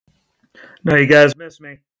No, you guys missed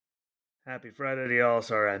me. Happy Friday to y'all.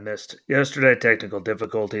 Sorry I missed yesterday. Technical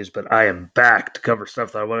difficulties, but I am back to cover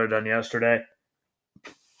stuff that I would have done yesterday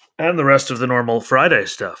and the rest of the normal Friday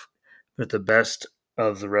stuff with the best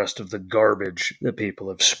of the rest of the garbage that people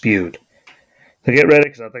have spewed. So get ready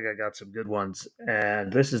because I think I got some good ones.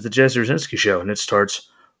 And this is the Jesse Rucinski Show, and it starts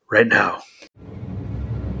right now.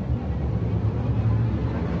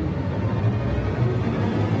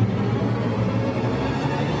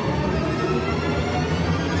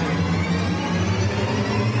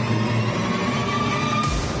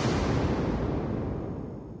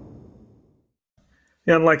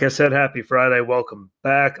 Yeah, and like I said, happy Friday. Welcome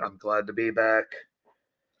back. I'm glad to be back.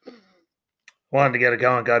 Wanted to get it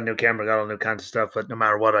going, got a new camera, got all new kinds of stuff, but no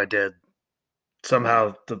matter what I did,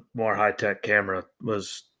 somehow the more high tech camera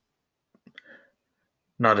was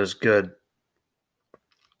not as good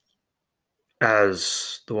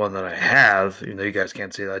as the one that I have. You know, you guys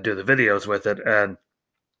can't see that I do the videos with it, and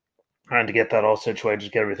trying to get that all situated,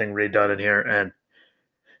 just get everything redone in here, and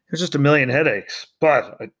it's just a million headaches.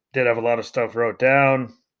 But I did have a lot of stuff wrote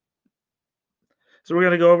down, so we're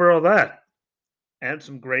gonna go over all that and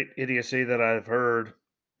some great idiocy that I've heard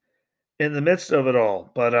in the midst of it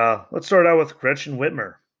all. But let's start out with Gretchen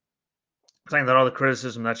Whitmer saying that all the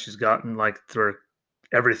criticism that she's gotten, like through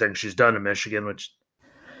everything she's done in Michigan, which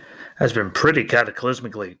has been pretty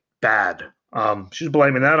cataclysmically bad. She's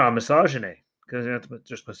blaming that on misogyny because it's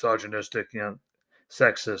just misogynistic,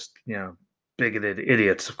 sexist, bigoted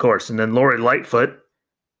idiots, of course. And then Lori Lightfoot,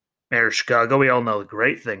 mayor of Chicago, we all know the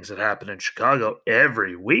great things that happen in Chicago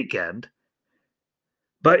every weekend.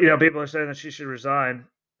 But people are saying that she should resign.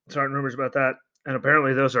 Starting rumors about that, and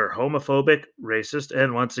apparently those are homophobic, racist,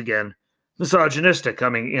 and once again misogynistic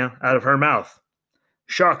coming out of her mouth.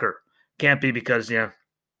 Shocker. Can't be because how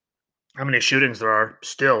many shootings there are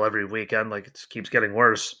still every weekend. Like it keeps getting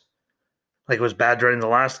worse. Like it was bad during the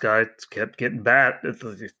last guy. It's kept getting bad. It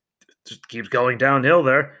just keeps going downhill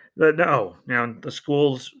there. But no, the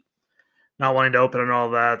schools not wanting to open and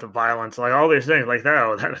all that, the violence, like all these things like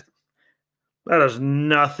that has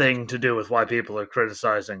nothing to do with why people are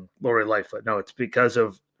criticizing Lori Lightfoot. No, it's because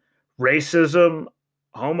of racism,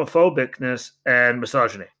 homophobicness, and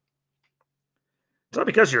misogyny. It's not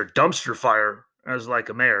because you're a dumpster fire as like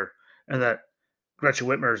a mayor and that Gretchen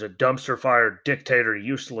Whitmer is a dumpster fire, dictator,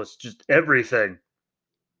 useless, just everything.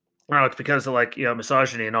 No, it's because of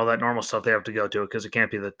misogyny and all that normal stuff they have to go to because it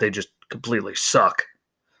can't be that they just completely suck.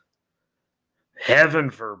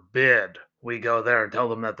 Heaven forbid we go there and tell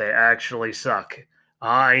them that they actually suck.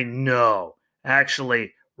 I know.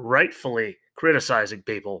 Actually, rightfully criticizing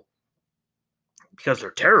people because they're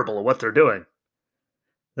terrible at what they're doing.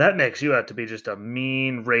 That makes you out to be just a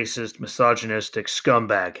mean, racist, misogynistic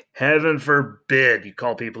scumbag. Heaven forbid you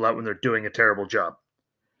call people out when they're doing a terrible job.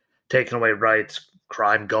 Taking away rights,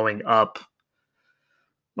 crime going up.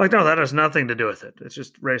 No, that has nothing to do with it. It's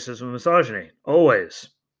just racism and misogyny. Always.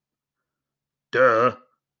 Duh.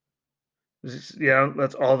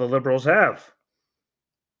 That's all the liberals have.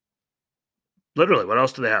 Literally, what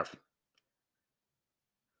else do they have?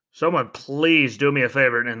 Someone please do me a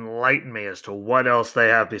favor and enlighten me as to what else they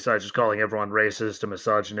have besides just calling everyone racist and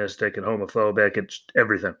misogynistic and homophobic and just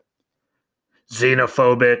everything.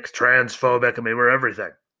 Xenophobic, transphobic. I mean, we're everything.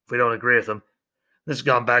 If we don't agree with them. This has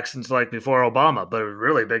gone back since before Obama, but it was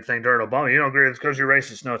really a big thing during Obama. You don't agree with it because you're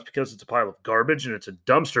racist. No, it's because it's a pile of garbage and it's a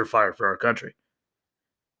dumpster fire for our country.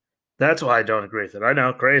 That's why I don't agree with it. I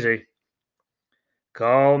know, crazy.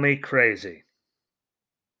 Call me crazy.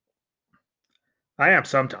 I am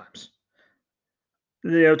sometimes.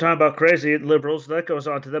 Talking about crazy liberals, that goes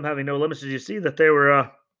on to them having no limits. Did you see that they were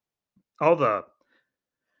all the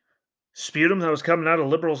sputum that was coming out of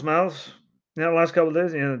liberals' mouths? The last couple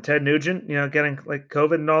of days, Ted Nugent, getting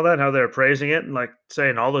COVID and all that, how they're praising it and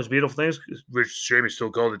saying all those beautiful things. Rich Jamie still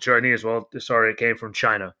called it Chinese. Well, sorry, it came from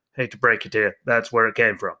China. Hate to break it to you, that's where it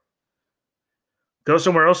came from. Go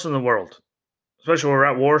somewhere else in the world, especially when we're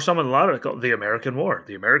at war. A lot of it called the American war,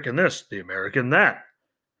 the American this, the American that.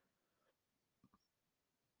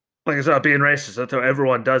 It's not being racist. That's how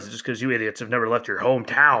everyone does it. Just because you idiots have never left your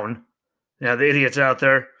hometown. The idiots out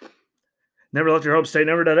there never left your home state,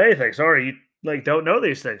 never done anything. Sorry, you don't know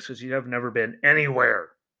these things because you have never been anywhere.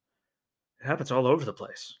 It happens all over the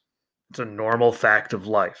place. It's a normal fact of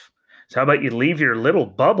life. So how about you leave your little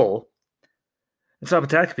bubble and stop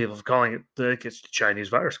attacking people for calling it the Chinese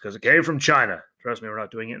virus because it came from China. Trust me, we're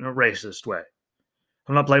not doing it in a racist way.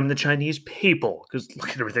 I'm not blaming the Chinese people because look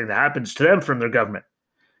at everything that happens to them from their government.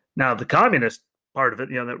 Now, the communist part of it,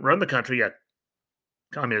 that run the country,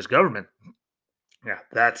 communist government,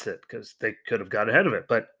 that's it because they could have got ahead of it.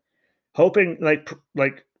 But hoping,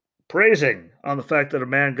 praising on the fact that a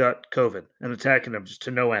man got COVID and attacking him just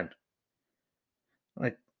to no end.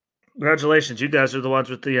 Like, congratulations, you guys are the ones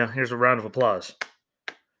with the. Here's a round of applause.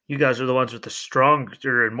 You guys are the ones with the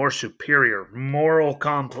stronger and more superior moral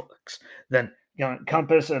complex than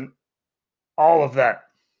Compass and all of that.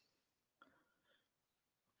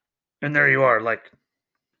 And there you are, like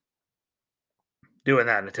doing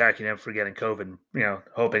that and attacking him for getting COVID.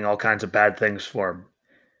 Hoping all kinds of bad things for him,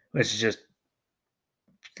 which is just.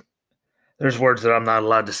 There's words that I'm not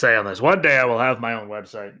allowed to say on this. One day I will have my own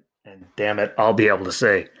website, and damn it, I'll be able to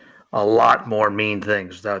say a lot more mean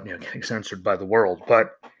things without getting censored by the world.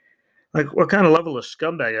 But like, what kind of level of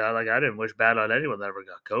scumbag? I didn't wish bad on anyone that ever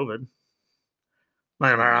got COVID.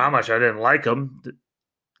 No matter how much I didn't like them,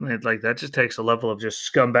 like that just takes a level of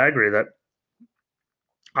just scumbaggery that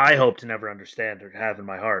I hope to never understand or have in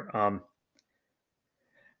my heart.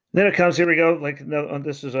 Then it comes, here we go. Like, no,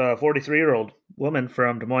 this is a 43-year-old woman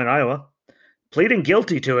from Des Moines, Iowa, pleading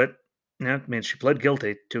guilty to it. I mean, she pled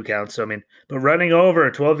guilty, 2 counts. So, but running over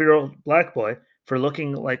a 12-year-old black boy for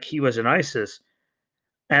looking like he was in ISIS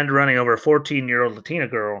and running over a 14-year-old Latina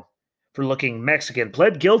girl for looking Mexican,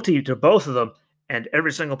 pled guilty to both of them. And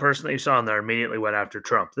every single person that you saw in there immediately went after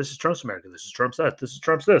Trump. This is Trump's America. This is Trump's that. This is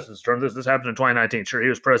Trump's this. This is Trump's this. This happened in 2019. Sure, he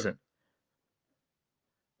was president.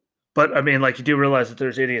 But, I mean, like, you do realize that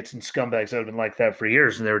there's idiots and scumbags that have been like that for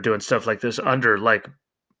years, and they were doing stuff like this under, like,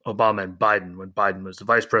 Obama and Biden, when Biden was the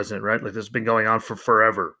vice president, right? Like, this has been going on for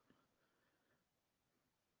forever.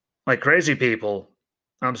 Like, crazy people,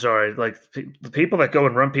 I'm sorry, like, the people that go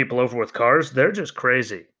and run people over with cars, they're just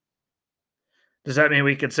crazy. Does that mean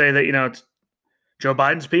we could say that, it's Joe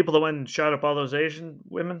Biden's people that went and shot up all those Asian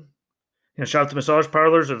women? Shot up the massage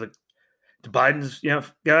parlors, or the Biden's,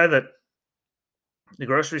 guy that the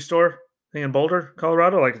grocery store thing in Boulder,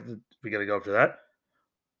 Colorado? Like, we got to go after that.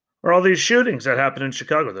 Or all these shootings that happened in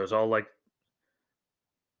Chicago. There's all like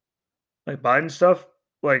Biden stuff.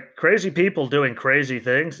 Like, crazy people doing crazy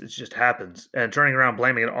things. It just happens. And turning around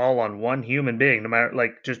blaming it all on one human being, no matter,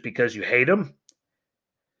 like, just because you hate him.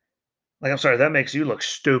 Like, I'm sorry, that makes you look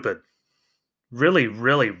stupid. Really,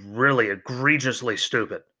 really, really egregiously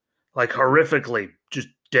stupid. Like, horrifically just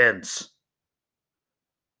dense.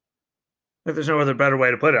 Like, there's no other better way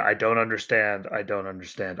to put it. I don't understand. I don't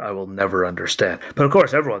understand. I will never understand. But of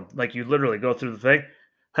course, everyone, like, you literally go through the thing.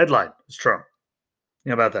 Headline is Trump.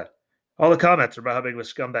 About that. All the comments are about how big of a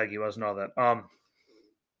scumbag he was and all that.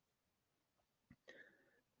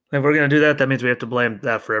 If we're going to do that, that means we have to blame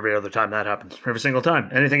that for every other time that happens. Every single time.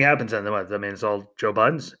 Anything happens, then what? That means it's all Joe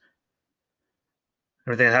Biden's.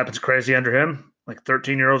 Everything that happens crazy under him. Like,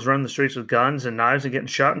 13-year-olds running the streets with guns and knives and getting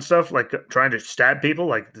shot and stuff. Like, trying to stab people.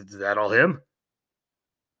 Like, is that all him?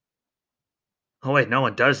 Oh, wait, no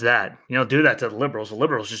one does that. Do that to the liberals. The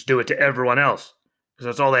liberals just do it to everyone else. Because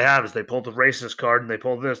that's all they have is they pull the racist card and they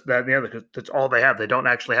pull this, that, and the other. Because that's all they have. They don't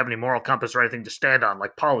actually have any moral compass or anything to stand on,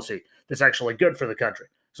 like policy that's actually good for the country.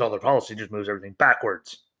 So all their policy just moves everything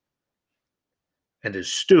backwards. And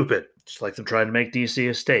is stupid. Just like them trying to make D.C.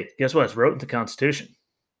 a state. Guess what? It's wrote in the Constitution.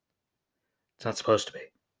 It's not supposed to be.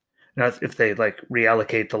 Now, if they, like,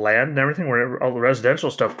 reallocate the land and everything, where all the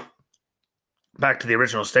residential stuff back to the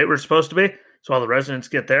original state where it's supposed to be, so all the residents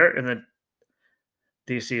get there, and then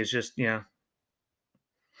D.C. is just,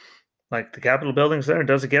 like, the Capitol building's there, and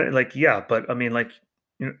does it get it? Like, yeah, but, I mean, like,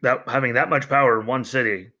 that having that much power in one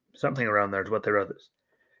city, something around there is what they wrote this,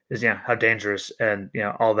 is, how dangerous and,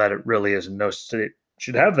 all that it really is, and no city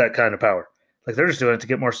should have that kind of power. Like, they're just doing it to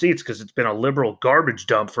get more seats because it's been a liberal garbage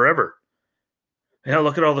dump forever.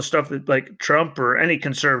 Look at all the stuff that, like, Trump or any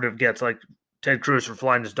conservative gets, like Ted Cruz for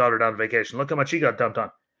flying his daughter down on vacation. Look how much he got dumped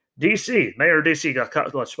on. D.C., mayor of D.C. got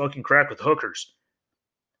caught smoking crack with hookers.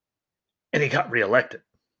 And he got reelected.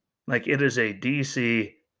 Like, it is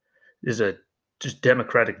D.C. is a just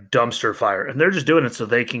Democratic dumpster fire. And they're just doing it so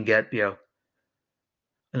they can get,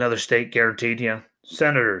 another state guaranteed,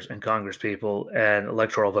 senators and Congress people and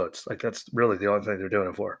electoral votes. Like, that's really the only thing they're doing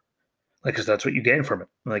it for. Like, because that's what you gain from it.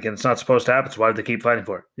 Like, and it's not supposed to happen, so why would they keep fighting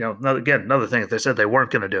for it? Another thing that they said they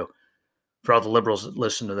weren't going to do, for all the liberals that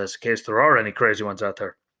listen to this, in case there are any crazy ones out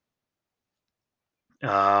there.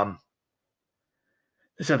 They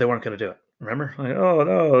said they weren't going to do it. Remember? Like, oh,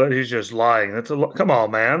 no, he's just lying. Come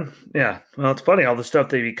on, man. Yeah. Well, it's funny, all the stuff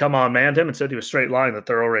they come on manned him and said he was straight lying that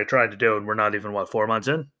they're already trying to do, and we're not even, 4 months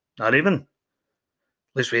in? Not even? At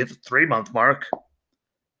least we hit the 3-month mark.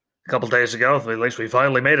 A couple days ago, at least we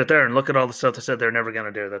finally made it there, and look at all the stuff they said they're never going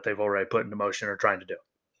to do that they've already put into motion or trying to do.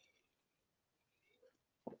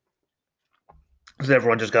 Because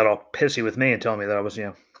everyone just got all pissy with me and telling me that I was,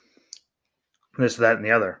 this, that, and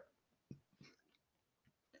the other.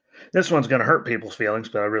 This one's going to hurt people's feelings,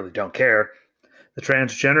 but I really don't care. The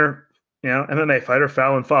transgender, MMA fighter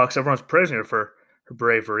Fallon Fox, everyone's praising her for her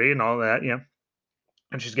bravery and all that,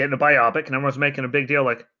 and she's getting a biopic, and everyone's making a big deal.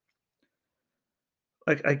 Like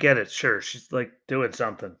I get it, sure, she's like doing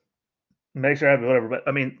something, makes her happy, whatever. But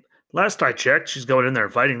I mean, last I checked, she's going in there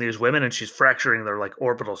and fighting these women, and she's fracturing their like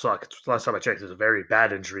orbital sockets. Last time I checked, it's a very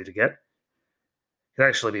bad injury to get. It could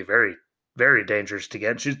actually be very, very dangerous to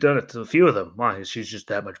get. And she's done it to a few of them. Why? She's just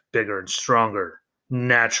that much bigger and stronger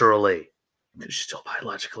naturally. Because she's still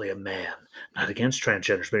biologically a man. Not against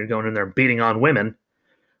transgenders, but you're going in there and beating on women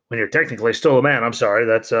when you're technically still a man. I'm sorry.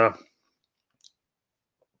 That's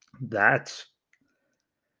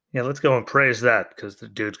yeah, let's go and praise that because the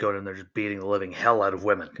dude's going in there just beating the living hell out of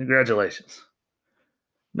women. Congratulations.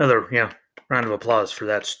 Another, round of applause for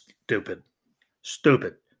that stupid.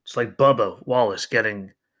 Stupid. It's like Bubba Wallace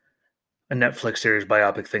getting a Netflix series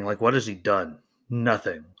biopic thing. Like, what has he done?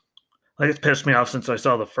 Nothing. Like, it's pissed me off since I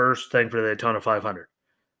saw the first thing for the Daytona 500.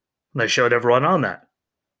 And they showed everyone on that.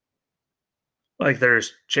 Like,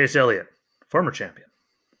 there's Chase Elliott, former champion.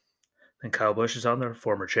 And Kyle Busch is on there,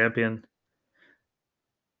 former champion.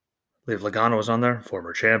 Leave Logano was on there,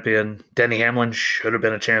 former champion. Denny Hamlin should have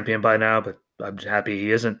been a champion by now, but I'm happy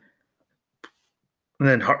he isn't. And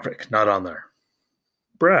then Harvick, not on there.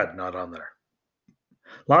 Brad, not on there.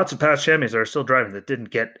 Lots of past champions that are still driving that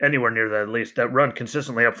didn't get anywhere near that, at least that run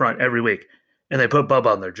consistently up front every week. And they put Bubba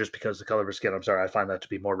on there just because of the color of his skin. I'm sorry, I find that to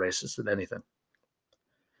be more racist than anything.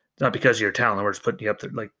 It's not because of your talent. We're just putting you up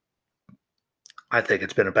there. Like, I think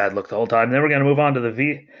it's been a bad look the whole time. And then we're going to move on to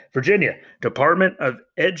the Virginia Department of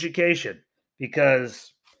Education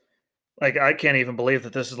because, like, I can't even believe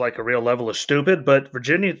that this is like a real level of stupid. But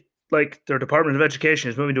Virginia, like, their Department of Education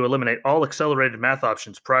is moving to eliminate all accelerated math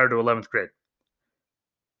options prior to 11th grade.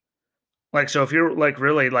 Like, so if you're like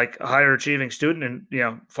really like a higher achieving student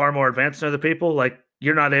and far more advanced than other people, like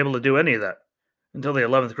you're not able to do any of that until the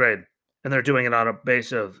 11th grade, and they're doing it on a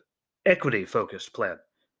base of equity focused plan.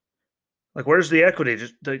 Like, where's the equity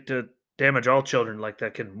just to damage all children like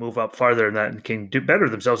that can move up farther than that and can do better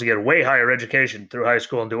themselves and get a way higher education through high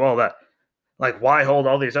school and do all that? Like, why hold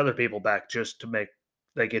all these other people back just to make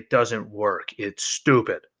like it doesn't work? It's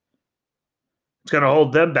stupid. It's going to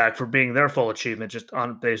hold them back from being their full achievement just on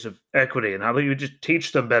the base of equity. And how about you just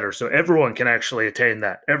teach them better so everyone can actually attain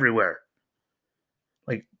that everywhere?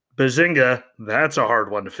 Like, bazinga, that's a hard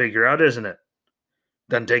one to figure out, isn't it?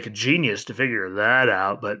 Doesn't take a genius to figure that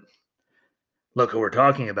out, but look who we're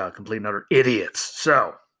talking about, complete and utter idiots.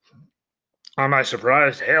 So, am I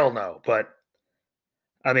surprised? Hell no. But,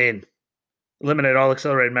 I mean, eliminate all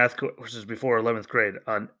accelerated math courses before 11th grade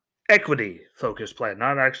on equity-focused plan,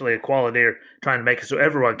 not actually equality or trying to make it so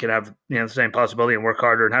everyone can have the same possibility and work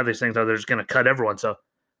harder and have these things. They're just going to cut everyone. So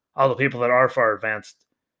all the people that are far advanced,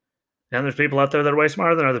 and there's people out there that are way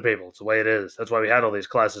smarter than other people. It's the way it is. That's why we had all these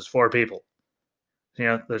classes for people.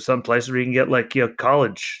 There's some places where you can get like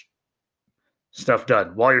college stuff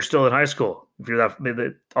done while you're still in high school. If you're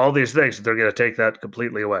that, all these things, they're going to take that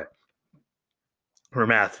completely away. For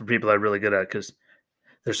math, for people that are really good at it, because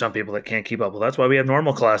there's some people that can't keep up. Well, that's why we have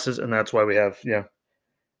normal classes, and that's why we have the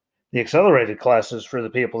accelerated classes for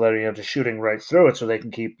the people that are just shooting right through it, so they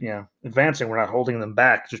can keep advancing. We're not holding them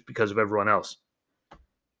back just because of everyone else.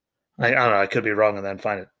 I don't know. I could be wrong, and then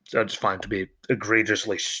I just find it to be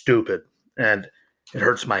egregiously stupid, and it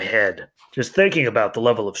hurts my head just thinking about the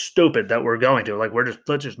level of stupid that we're going to. Like,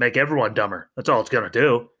 let's just make everyone dumber. That's all it's going to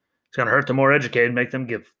do. It's going to hurt the more educated, make them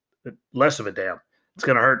give less of a damn. It's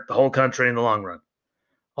going to hurt the whole country in the long run.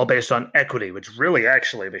 All based on equity, which really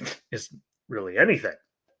actually is really anything.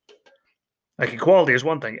 Like, equality is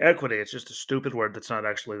one thing. Equity, it's just a stupid word that's not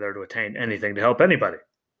actually there to attain anything to help anybody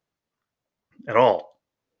at all.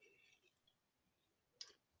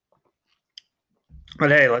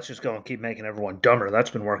 But hey, let's just go and keep making everyone dumber. That's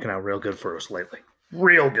been working out real good for us lately.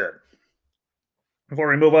 Real good. Before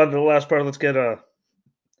we move on to the last part, let's get I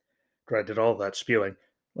did all that spewing.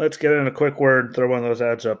 Let's get in a quick word, throw one of those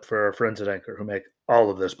ads up for our friends at Anchor who make all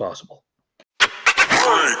of this possible.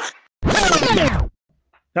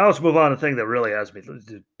 Now let's move on to the thing that really has me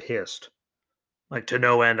pissed. Like, to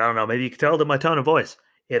no end. I don't know. Maybe you can tell to my tone of voice.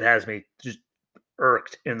 It has me just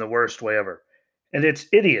irked in the worst way ever. And it's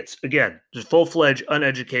idiots. Again, just full-fledged,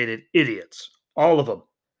 uneducated idiots. All of them.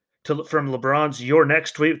 From LeBron's "Your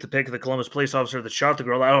Next" tweet with the pic of the Columbus police officer that shot the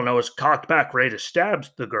girl, I don't know, is cocked back, ready to stab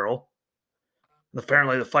the girl. And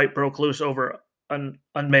apparently the fight broke loose over an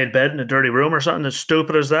unmade bed in a dirty room or something as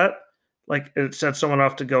stupid as that. Like, it set someone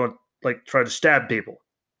off to go and like try to stab people.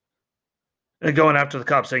 And going after the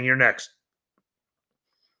cops saying, "You're next."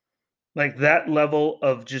 Like, that level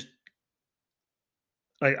of just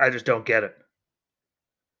Like, I just don't get it.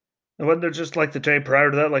 And wasn't there just like the day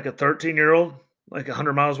prior to that, like a 13-year-old, like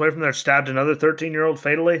 100 miles away from there, stabbed another 13-year-old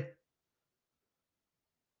fatally?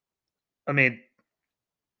 I mean,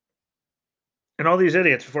 and all these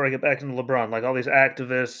idiots, before I get back into LeBron, like all these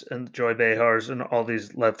activists and Joy Behars and all these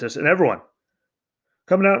leftists and everyone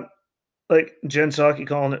coming out, like Jen Psaki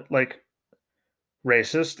calling it like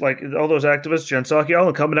racist, like all those activists, Jen Psaki,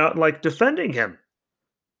 all coming out and like defending him.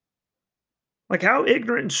 Like, how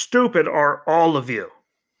ignorant and stupid are all of you?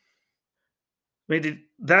 I mean,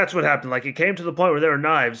 that's what happened. Like, it came to the point where there were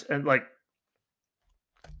knives and like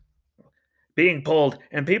being pulled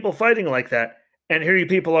and people fighting like that. And here you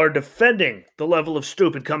people are defending the level of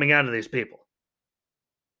stupid coming out of these people.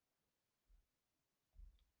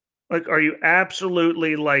 Like, are you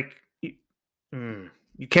absolutely like,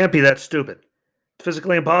 you can't be that stupid. It's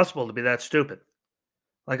physically impossible to be that stupid.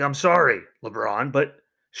 Like, I'm sorry, LeBron, but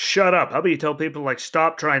shut up. How about you tell people like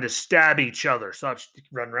stop trying to stab each other, stop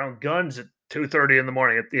running around guns at 2:30 in the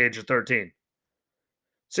morning at the age of 13.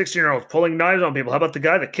 16-year-olds pulling knives on people. How about the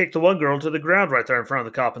guy that kicked the one girl to the ground right there in front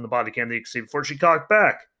of the cop in the body cam that you can see before she cocked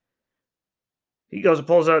back? He goes and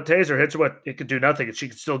pulls out a taser, hits her what it could do nothing, and she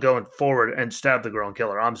could still go forward and stab the girl and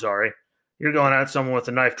kill her. I'm sorry. You're going at someone with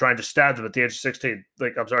a knife trying to stab them at the age of 16.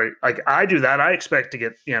 Like, I'm sorry. Like, I do that. I expect to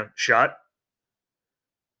get, shot.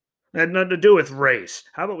 It had nothing to do with race.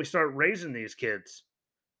 How about we start raising these kids?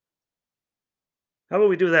 How about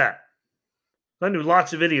we do that? I knew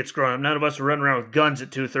lots of idiots growing up. None of us were running around with guns at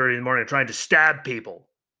 2:30 in the morning trying to stab people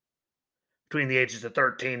between the ages of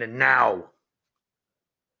 13 and now.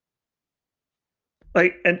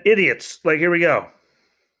 Like, and idiots. Like, here we go.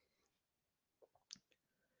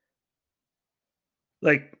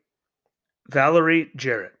 Like, Valerie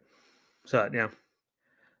Jarrett. So,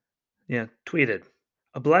 tweeted.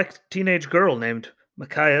 A black teenage girl named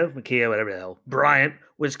Makia, whatever the hell, Bryant,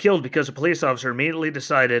 was killed because a police officer immediately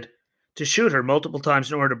decided to shoot her multiple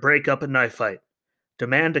times in order to break up a knife fight.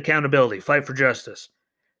 Demand accountability, fight for justice.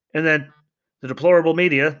 And then the deplorable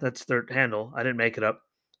media, that's their handle, I didn't make it up.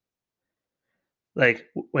 Like,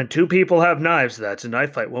 when two people have knives, that's a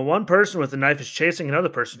knife fight. When one person with a knife is chasing another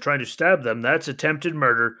person trying to stab them, that's attempted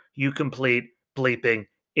murder, you complete bleeping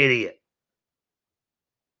idiot.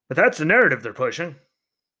 But that's the narrative they're pushing.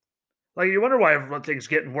 Like, you wonder why everything's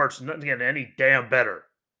getting worse and nothing's getting any damn better.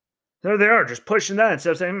 There they are, just pushing that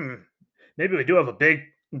instead of saying, maybe we do have a big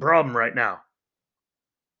problem right now.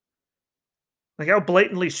 Like, how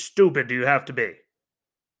blatantly stupid do you have to be?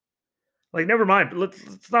 Like, never mind.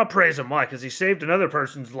 Let's not praise him. Why? Because he saved another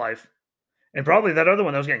person's life. And probably that other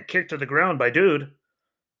one that was getting kicked to the ground by dude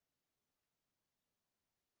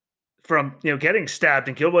from, getting stabbed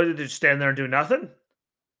and killed. What, did he just stand there and do nothing?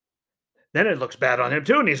 Then it looks bad on him,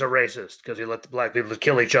 too, and he's a racist because he let the black people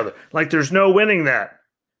kill each other. Like, there's no winning that.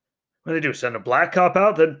 What do they do? Send a black cop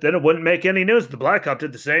out? Then it wouldn't make any news. The black cop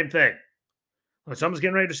did the same thing. When someone's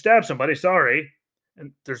getting ready to stab somebody, sorry,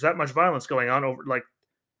 and there's that much violence going on over, like,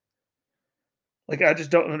 I just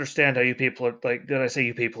don't understand how you people are, like, did I say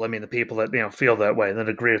you people? I mean the people that, feel that way and that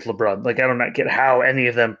agree with LeBron. Like, I don't get how any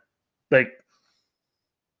of them, like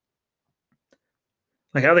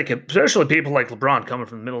how they can, especially people like LeBron coming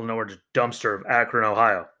from the middle of nowhere, just dumpster of Akron,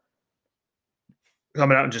 Ohio,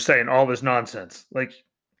 coming out and just saying all this nonsense. Like,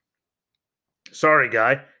 sorry,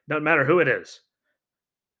 guy, doesn't matter who it is.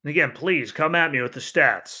 And again, please come at me with the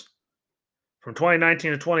stats. From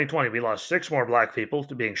 2019 to 2020, we lost 6 more black people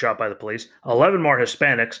to being shot by the police, 11 more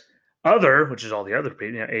Hispanics, other, which is all the other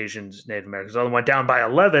people, Asians, Native Americans, other went down by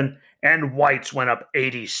 11, and whites went up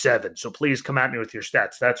 87. So please come at me with your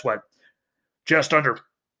stats. That's what, just under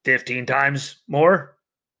 15 times more?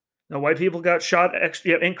 Now, white people got shot,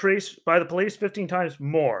 increased by the police 15 times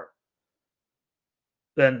more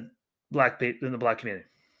than the black community.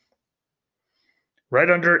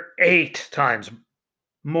 Right under 8 times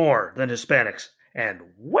more than Hispanics, and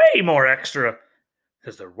way more extra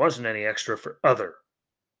because there wasn't any extra for other.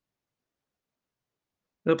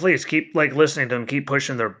 So please keep listening to them, keep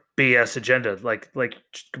pushing their BS agenda, like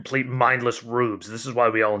complete mindless rubes. This is why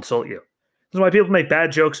we all insult you. This is why people make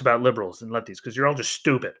bad jokes about liberals and lefties, because you're all just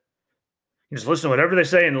stupid. You just listen to whatever they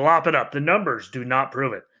say and lop it up. The numbers do not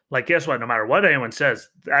prove it. Like, guess what? No matter what anyone says,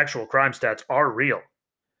 the actual crime stats are real.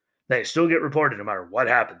 They still get reported no matter what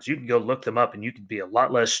happens. You can go look them up and you can be a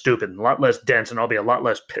lot less stupid and a lot less dense, and I'll be a lot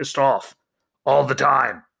less pissed off all the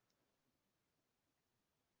time.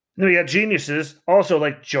 And then we got geniuses, also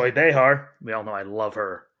like Joy Behar. We all know I love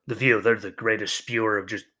her. The View, they're the greatest spewer of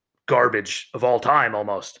just garbage of all time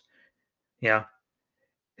almost. Yeah.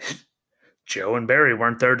 Joe and Barry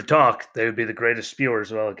weren't there to talk. They would be the greatest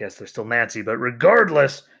spewers. Well, I guess they're still Nancy, but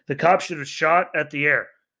regardless, the cops should have shot at the air.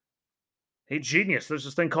 Hey, genius, there's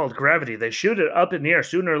this thing called gravity. They shoot it up in the air.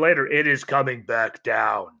 Sooner or later, it is coming back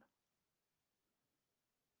down.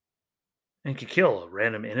 And could kill a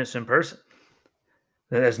random innocent person.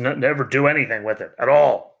 That has never do anything with it at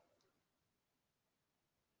all.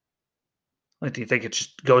 Like, do you think it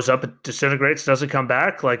just goes up, it disintegrates, doesn't come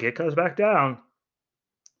back? Like, it comes back down.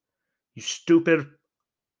 You stupid.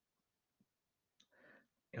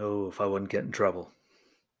 Oh, if I wouldn't get in trouble.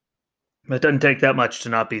 It doesn't take that much to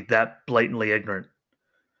not be that blatantly ignorant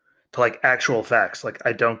to like actual facts. Like,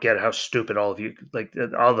 I don't get how stupid all of you, like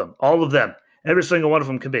all of them, every single one of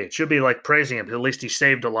them can be. It should be like praising him. At least he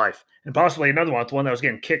saved a life, and possibly another one, the one that was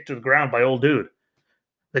getting kicked to the ground by old dude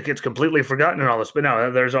that gets completely forgotten in all this. But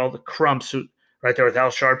no, there's all the crumps who, right there with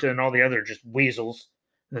Al Sharpton and all the other just weasels,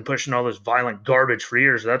 and then pushing all this violent garbage for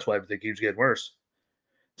years. That's why everything keeps getting worse.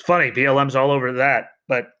 It's funny, BLM's all over that,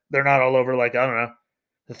 but they're not all over, like, I don't know,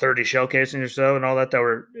 the 30 shell casings or so and all that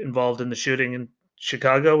were involved in the shooting in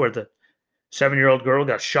Chicago where the 7-year-old girl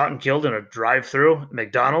got shot and killed in a drive-through at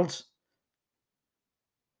McDonald's.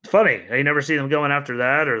 It's funny. You never see them going after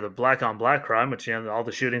that or the black-on-black crime, which, all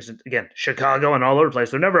the shootings, again, Chicago and all over the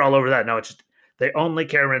place. They're never all over that. No, it's just they only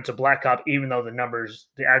care when it's a black cop, even though the numbers,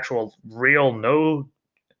 the actual real, no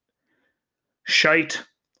shite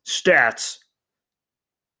stats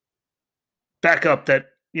back up that,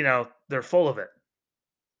 they're full of it.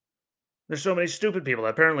 There's so many stupid people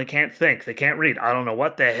that apparently can't think. They can't read. I don't know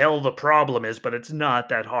what the hell the problem is, but it's not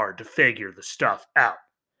that hard to figure the stuff out.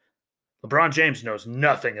 LeBron James knows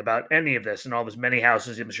nothing about any of this in all of his many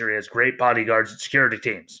houses. I'm sure he has great bodyguards and security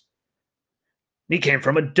teams. He came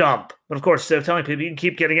from a dump. But of course, instead of telling people you can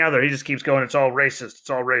keep getting out there, he just keeps going, it's all racist. It's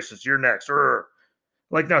all racist. You're next.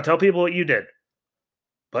 Like, no, tell people what you did.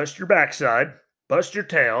 Bust your backside. Bust your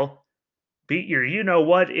tail. Beat your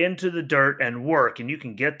you-know-what into the dirt and work, and you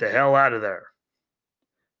can get the hell out of there.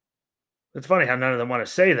 It's funny how none of them want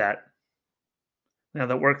to say that.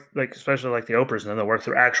 That work, like, especially like the Oprahs, and then they work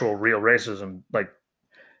through actual real racism, like,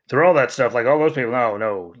 through all that stuff. Like, all those people,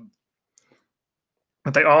 no.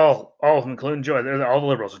 But they all of them, including Joy, they're all the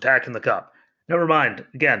liberals attacking the cop. Never mind.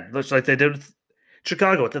 Again, looks like they did with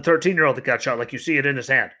Chicago with the 13-year-old that got shot. Like, you see it in his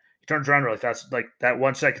hand. He turns around really fast, like that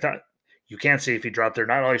 1 second time. You can't see if he dropped there.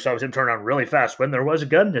 Not all you saw was him turn around really fast when there was a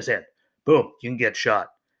gun in his hand. Boom, you can get shot.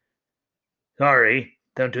 Sorry,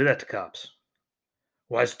 don't do that to cops.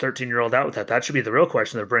 Why is the 13-year-old out with that? That should be the real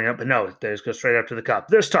question they're bringing up. But no, they just go straight after the cop.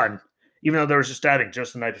 This time, even though there was a stabbing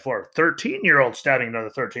just the night before, 13-year-old stabbing another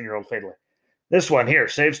 13-year-old fatally. This one here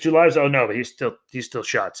saves 2 lives. Oh no, but he's still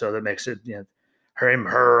shot. So that makes it,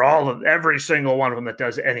 her, every single one of them that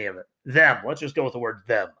does any of it. Them. Let's just go with the word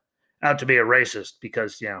them. Out to be a racist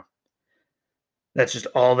because, that's just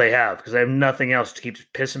all they have because they have nothing else to keep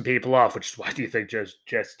pissing people off, which is why do you think Jesse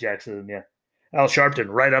Jackson, Al Sharpton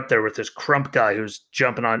right up there with this Crump guy who's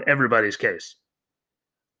jumping on everybody's case.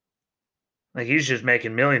 Like, he's just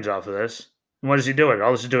making millions off of this. And what is he doing?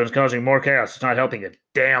 All this is doing is causing more chaos. It's not helping a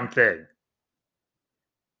damn thing.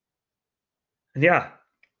 And yeah,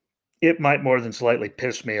 it might more than slightly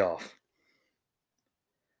piss me off.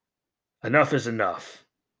 Enough is enough.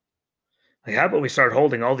 Like, how about we start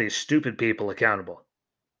holding all these stupid people accountable?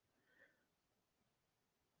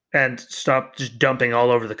 And stop just dumping all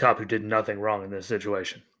over the cop who did nothing wrong in this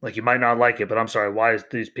situation. Like, you might not like it, but I'm sorry, why is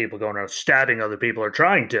these people going around stabbing other people or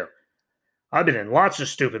trying to? I've been in lots of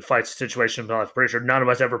stupid fights situations, but I'm pretty sure none of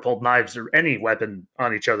us ever pulled knives or any weapon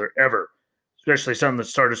on each other, ever. Especially something that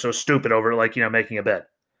started so stupid over, like, making a bet.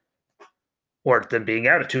 Or them being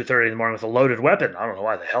out at 2:30 in the morning with a loaded weapon. I don't know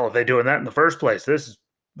why the hell are they doing that in the first place. This is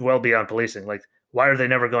well beyond policing. Like, why are they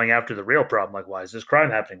never going after the real problem? Like, why is this crime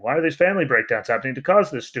happening? Why are these family breakdowns happening to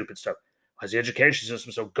cause this stupid stuff? Why is the education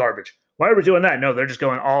system so garbage? Why are we doing that? No, they're just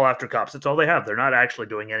going all after cops. That's all they have. They're not actually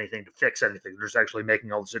doing anything to fix anything. They're just actually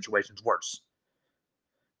making all the situations worse.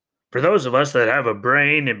 For those of us that have a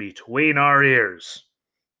brain in between our ears,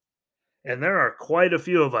 and there are quite a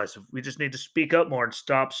few of us, we just need to speak up more and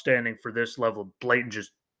stop standing for this level of blatant,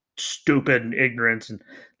 just stupid and ignorance and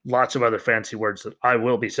lots of other fancy words that I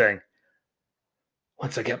will be saying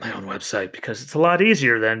once I get my own website, because it's a lot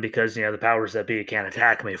easier then because, the powers that be can't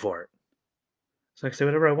attack me for it. So I can say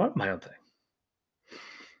whatever I want in my own thing.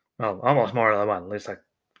 Well, almost more than I want. At least I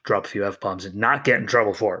drop a few F-bombs and not get in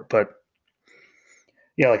trouble for it. But,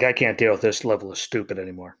 yeah, like, I can't deal with this level of stupid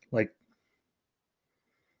anymore. Like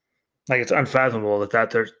it's unfathomable that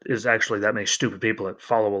there is actually that many stupid people that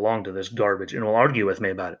follow along to this garbage and will argue with me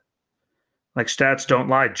about it. Like, stats don't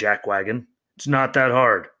lie, jackwagon. It's not that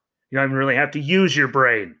hard. You don't even really have to use your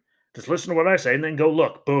brain. Just listen to what I say and then go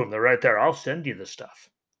look. Boom, they're right there. I'll send you the stuff.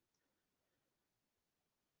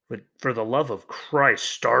 But for the love of Christ,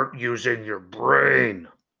 start using your brain.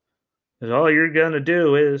 Because all you're going to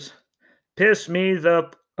do is piss me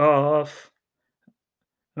the off.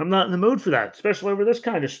 I'm not in the mood for that, especially over this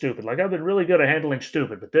kind of stupid. Like, I've been really good at handling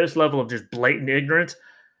stupid, but this level of just blatant ignorance,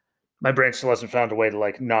 my brain still hasn't found a way to,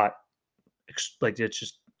 like, not, like, it's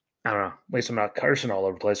just, I don't know. At least I'm not cursing all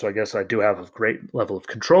over the place, so I guess I do have a great level of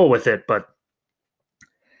control with it, but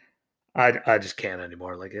I just can't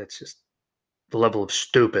anymore. Like, it's just, the level of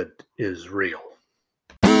stupid is real.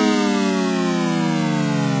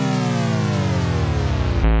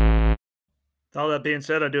 All that being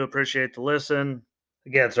said, I do appreciate the listen.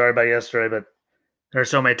 Again, sorry about yesterday, but there are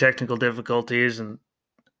so many technical difficulties, and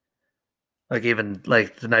like even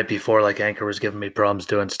like the night before, like Anchor was giving me problems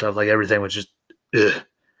doing stuff. Like everything was just, ugh.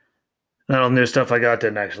 And all the new stuff I got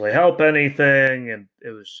didn't actually help anything, and it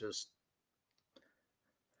was just.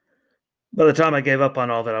 By the time I gave up on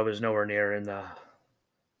all that, I was nowhere near in the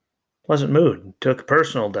pleasant mood. It took a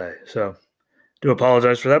personal day, so do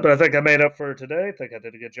apologize for that, but I think I made up for it today. I think I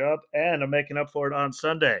did a good job, and I'm making up for it on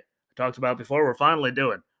Sunday. I talked about before. We're finally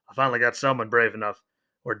doing. I finally got someone brave enough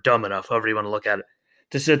or dumb enough, however you want to look at it,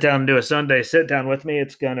 to sit down and do a Sunday sit down with me.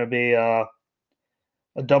 It's going to be a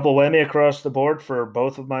double whammy across the board for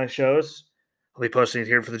both of my shows. I'll be posting it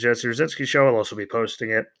here for the Jesse Rucinski show. I'll also be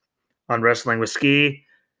posting it on Wrestling with Ski.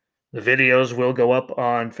 The videos will go up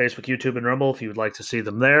on Facebook, YouTube, and Rumble if you would like to see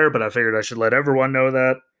them there, but I figured I should let everyone know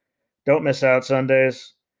that. Don't miss out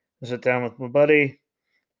Sundays. I sit down with my buddy,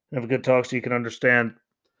 have a good talk so you can understand,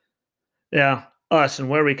 yeah, us and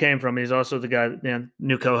where we came from. He's also the guy,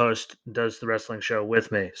 new co-host, does the wrestling show with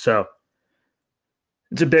me. So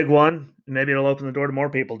it's a big one. Maybe it'll open the door to more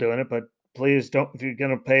people doing it, but please don't, if you're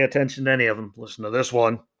going to pay attention to any of them, listen to this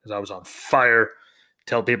one because I was on fire.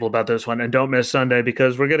 Tell people about this one, and don't miss Sunday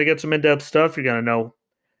because we're going to get some in-depth stuff. You're going to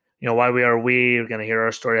know, why we are we. You're going to hear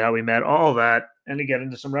our story, how we met, all that, and to get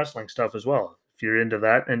into some wrestling stuff as well. If you're into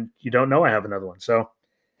that and you don't know, I have another one. So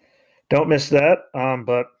don't miss that.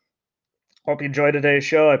 But hope you enjoyed today's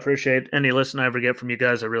show. I appreciate any listen I ever get from you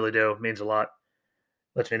guys. I really do. It means a lot.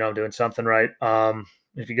 Lets me know I'm doing something right.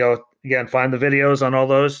 If you go, again, find the videos on all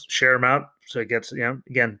those, share them out. So it gets,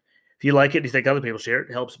 again, if you like it, you think other people share it,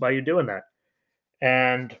 it helps by you doing that.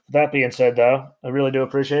 And that being said, though, I really do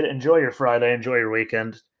appreciate it. Enjoy your Friday. Enjoy your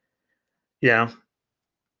weekend. Yeah,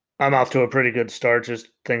 I'm off to a pretty good start, just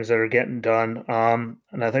things that are getting done.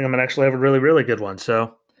 And I think I'm going to actually have a really, really good one.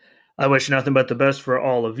 So I wish nothing but the best for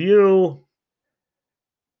all of you.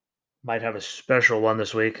 Might have a special one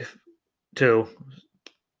this week, too,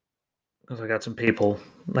 because I got some people.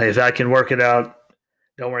 Like, if I can work it out,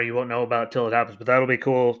 don't worry, you won't know about it till it happens. But that'll be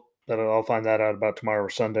cool. I'll find that out about tomorrow or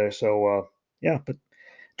Sunday. So, yeah, but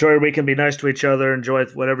enjoy your weekend. Be nice to each other. Enjoy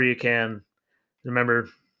whatever you can. Remember,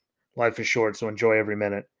 life is short, so enjoy every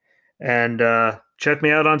minute. And check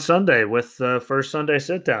me out on Sunday with the first Sunday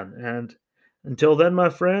sit down. And until then, my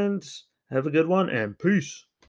friends, have a good one and peace.